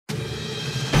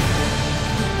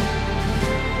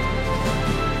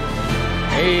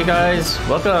Hey guys,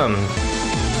 welcome.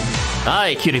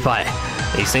 Hi, cutie pie.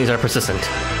 These things are persistent.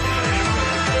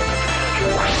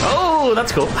 Oh,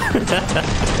 that's cool.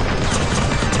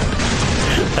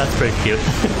 That's pretty cute.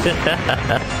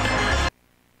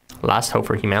 Last hope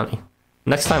for humanity.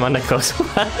 Next time on Nightglows,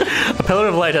 a pillar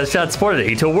of light has transported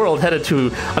you to a world headed to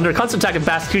under constant attack of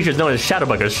vast creatures known as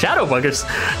shadowbuggers. Shadowbuggers?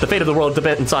 The fate of the world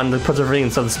depends on the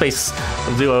perseverance of the space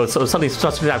duo, so something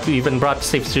suspect have even brought to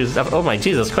safe to. Oh my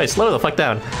Jesus Christ, slow the fuck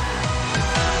down.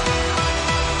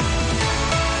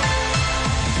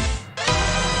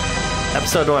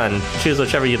 Episode 1, choose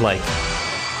whichever you'd like.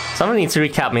 Someone needs to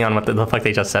recap me on what the fuck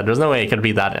they just said. There's no way it could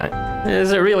be that.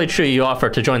 Is it really true you offer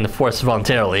to join the force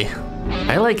voluntarily?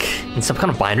 Are you like in some kind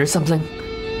of bind or something?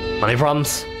 Money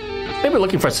problems? Maybe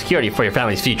looking for security for your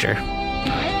family's future.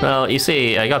 Well, you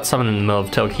see, I got summoned in the middle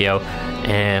of Tokyo,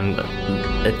 and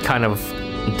it kind of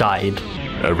died.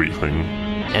 Everything.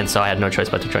 And so I had no choice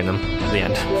but to join them at the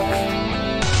end.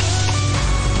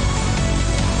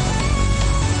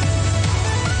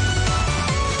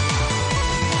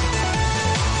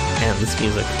 Man, this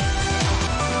music.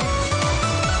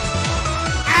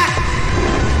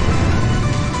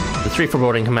 The three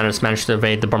foreboding commanders managed to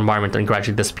evade the bombardment and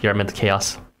gradually disappear amid the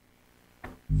chaos.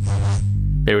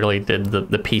 They really did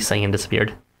the peace thing and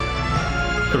disappeared.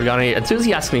 Kurigani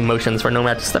enthusiastically motions for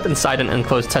Nomad to step inside an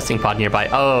enclosed testing pod nearby.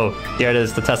 Oh, here it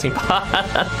is, the testing pod.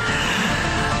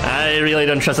 I really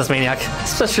don't trust this maniac,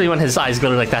 especially when his eyes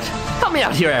glitter like that. Help me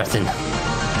out here, Everton.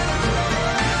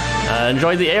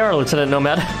 Enjoy the air, Lieutenant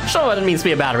Nomad. Show what it means to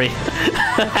be a battery.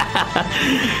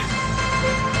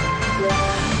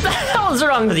 What the hell is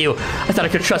wrong with you? I thought I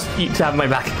could trust you to have my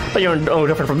back, but you're no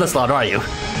different from this lot, are you?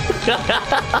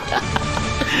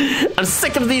 I'm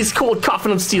sick of these cold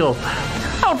coffin of steel.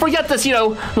 I won't forget this, you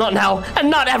know, not now, and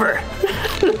not ever.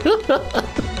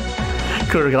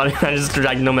 Kurigani manages to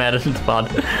drag Nomad into the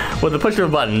pod. With the push of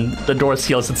a button, the door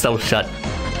seals itself shut.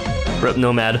 Rip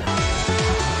Nomad.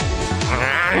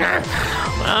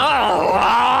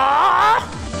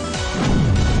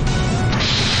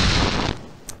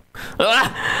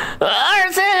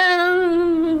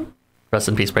 Rest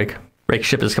in peace, Break. Break's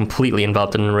ship is completely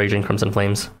enveloped in raging crimson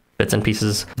flames. Bits and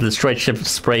pieces of the destroyed ship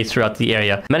spray throughout the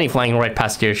area, many flying right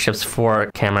past your ship's fore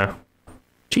camera.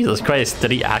 Jesus Christ,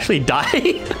 did he actually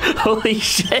die? Holy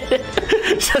shit.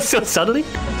 Just so suddenly?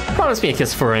 Promise me a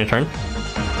kiss for a return.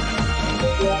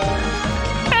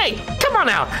 Hey, come on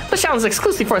now. This channel is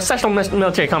exclusively for essential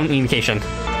military communication.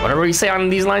 Whatever we say on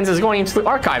these lines is going into the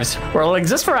archives, where it'll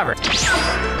exist forever.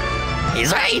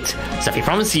 He's right. So if he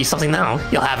promises you something now,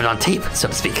 you'll have it on tape, so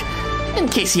to speak. In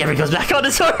case he ever goes back on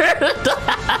his word.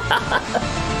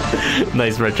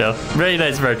 Nice virtue. Very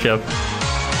nice virtue.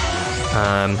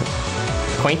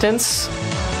 Acquaintance.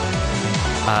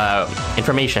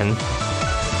 Information.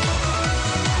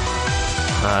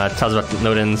 Tells about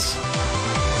Nodens.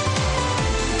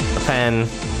 A pen.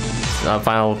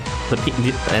 Final.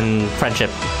 And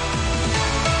friendship.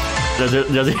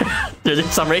 There's a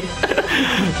summary.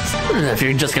 If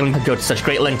you're just gonna go to such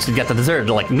great lengths to get the dessert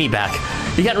like me back,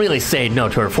 you can't really say no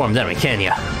to a reformed enemy, can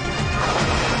you?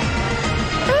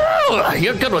 Oh,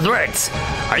 you're good with words.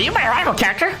 Are you my rival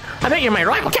character? I bet you're my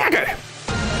rival character.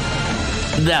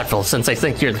 Doubtful, since I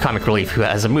think you're the comic relief who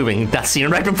has a moving death scene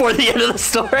right before the end of the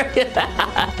story.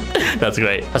 That's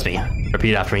great. Trust me.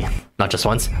 Repeat after me. Not just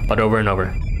once, but over and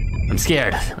over. I'm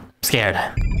scared. I'm scared.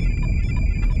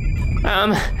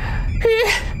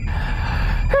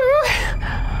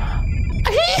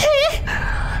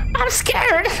 I'm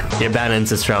scared. He abandons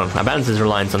his throne, abandons his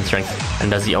reliance on strength,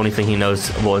 and does the only thing he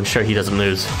knows will ensure he doesn't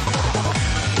lose.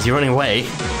 Is he running away?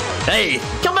 Hey,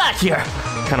 come back here!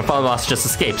 Kind of final boss just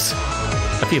escapes.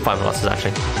 A few final bosses,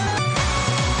 actually.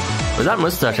 With that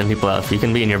mustache and people out, you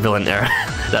can be in your villain era.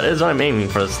 That is what I'm aiming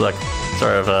for this look.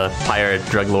 Sort of a pirate,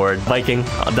 drug lord, Viking,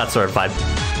 that sort of vibe.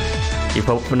 You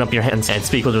open up your hands and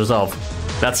speak with resolve.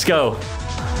 Let's go.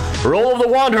 Role of the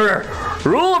Wanderer.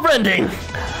 Rule of Rending.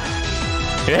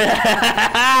 Here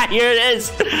it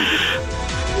is.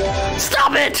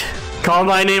 Stop it. Call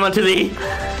my name unto thee.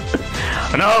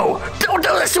 No, don't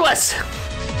do this to us.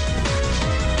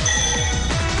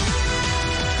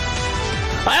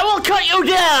 I will cut you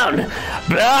down.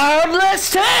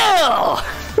 Boundless tail.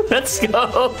 Let's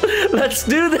go. Let's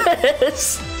do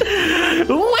this.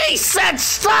 We said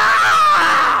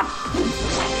stop!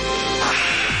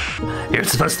 You're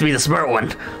supposed to be the smart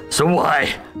one, so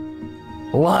why?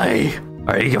 Why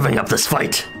are you giving up this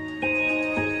fight?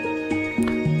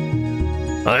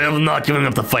 I am not giving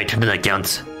up the fight until that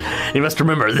counts. You must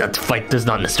remember that fight does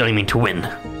not necessarily mean to win.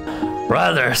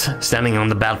 Rather, standing on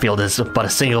the battlefield is but a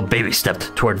single baby step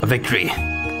toward a victory.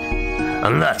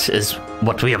 And that is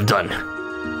what we have done.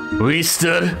 We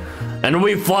stood and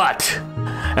we fought.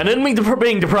 And in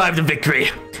being deprived of victory,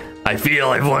 I feel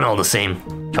I've won all the same.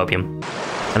 Copium.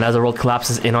 And as the world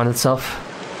collapses in on itself,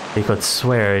 you could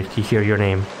swear you hear your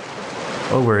name.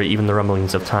 Over even the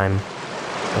rumblings of time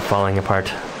are falling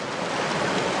apart.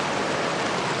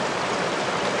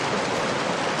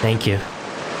 Thank you.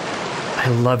 I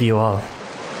love you all.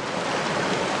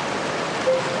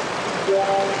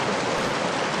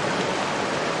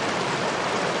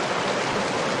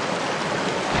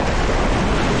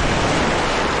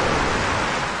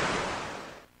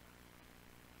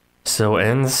 So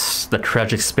ends the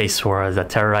tragic space war that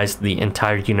terrorized the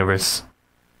entire universe.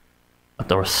 But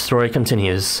the story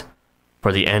continues,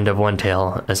 for the end of one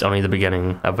tale is only the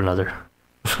beginning of another.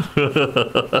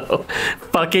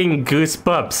 Fucking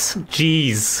goosebumps.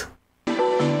 Jeez.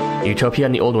 Utopia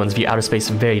and the old ones view outer space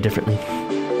very differently.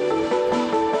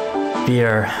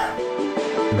 Fear,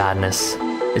 madness,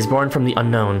 is born from the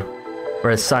unknown,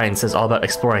 whereas science is all about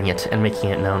exploring it and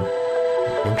making it known.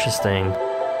 Interesting.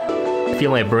 I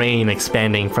feel my brain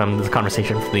expanding from the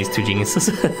conversation from these two geniuses.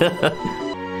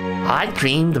 I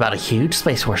dreamed about a huge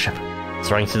space warship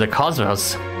soaring through the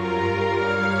cosmos.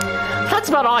 That's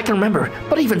about all I can remember,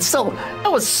 but even so,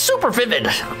 that was super vivid.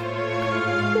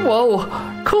 Whoa,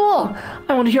 cool.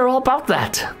 I want to hear all about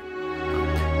that.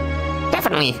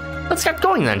 Definitely. Let's get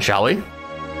going then, shall we?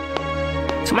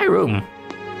 To my room.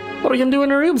 What are we gonna do in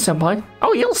your room, senpai?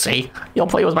 Oh, you'll see. You'll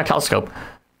play with my telescope.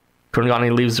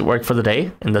 Kurogane leaves work for the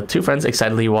day, and the two friends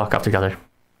excitedly walk off together.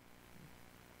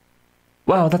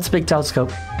 Wow, that's a big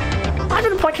telescope. I've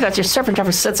been pointed at your serpent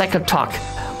ever since I could talk.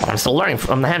 But I'm still learning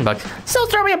from the handbook, so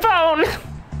throw me a bone!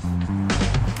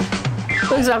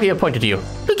 What exactly appointed to you?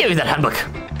 Who gave you that handbook?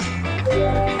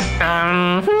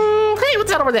 Hey, what's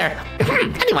that over there?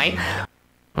 Anyway,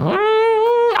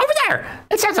 over there!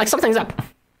 It sounds like something's up.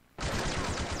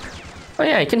 Oh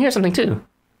yeah, I can hear something too.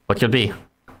 What could it be?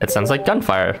 It sounds like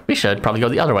gunfire. We should probably go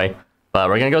the other way. But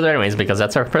we're gonna go there anyways because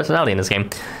that's our personality in this game.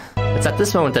 It's at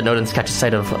this moment that Nodens catches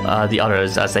sight of the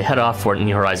others as they head off for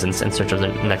new horizons in search of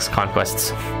their next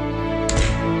conquests.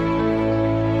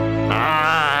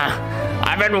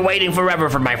 I've been waiting forever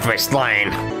for my first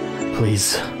line.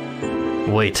 Please,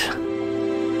 wait.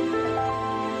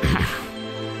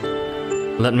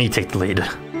 Let me take the lead.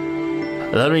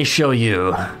 Let me show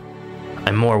you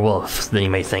I'm more wolf than you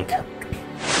may think.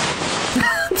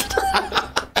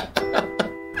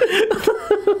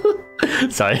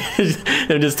 Sorry,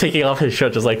 I'm just taking off his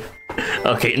shirt, just like,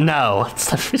 okay, no.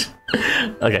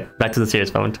 Okay, back to the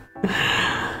serious moment.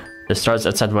 The stars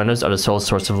outside the windows are the sole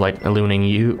source of light, illuminating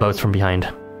you both from behind.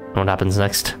 And what happens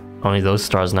next? Only those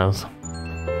stars knows.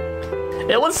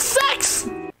 It was sex!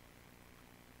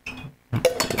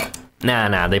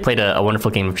 Nah, they played a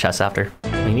wonderful game of chess after.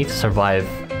 We need to survive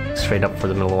straight up for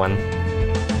the middle one.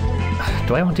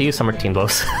 Do I want to use Summer Team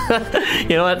Blows?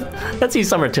 You know what? Let's use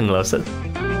Summer Team Blows.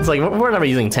 It's like, we're never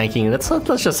using tanking. Let's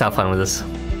just have fun with this.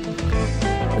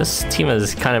 This team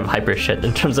is kind of hyper shit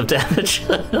in terms of damage.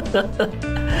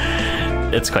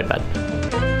 It's quite bad.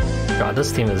 God,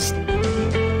 this team is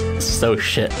so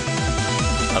shit.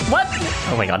 What?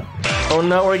 Oh my god. Oh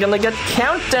no, we're gonna get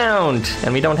countdowned!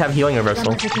 And we don't have healing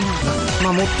reversal.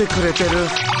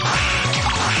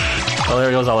 Oh,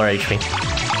 there goes all our HP.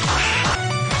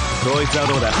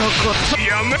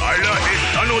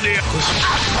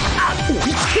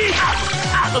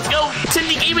 Let's go!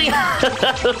 Tindy Gaming!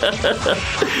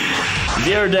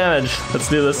 0 damage. Let's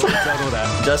do this.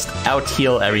 Just out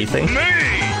heal everything.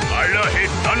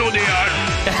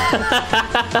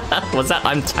 Was that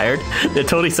I'm tired? It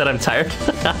totally said I'm tired.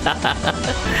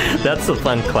 That's a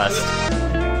fun quest.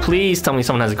 Please tell me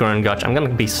someone has Gurren Gotch. I'm gonna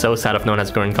be so sad if no one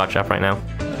has Gurren Gotch up right now.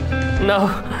 No,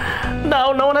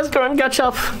 no one has Gurren Gotch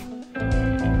up.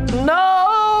 No!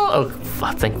 Oh,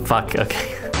 thank fuck.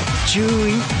 Okay.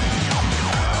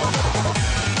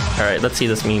 Alright, let's see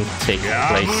this meme take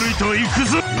place.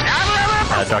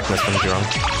 Darkness from Jerome.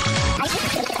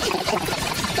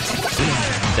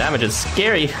 Damage is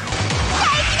scary.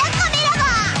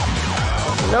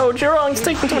 No, Jurong's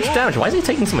taking too much damage. Why is he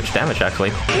taking so much damage,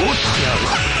 actually?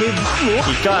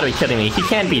 You gotta be kidding me. He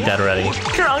can't be dead already.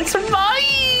 Jurong survived!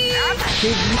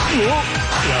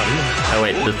 Oh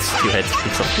wait, that's 2 hits.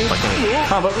 It's a fucking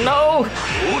combo. No!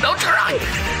 No, Jurong!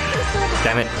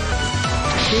 Damn it.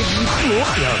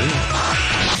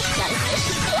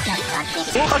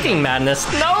 Fucking madness.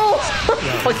 No!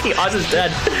 Fucking Oz is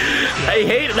dead. I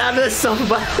hate madness so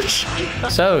much.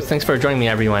 So, thanks for joining me,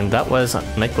 everyone. That was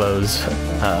Nightglows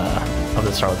of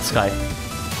the Starlit Sky.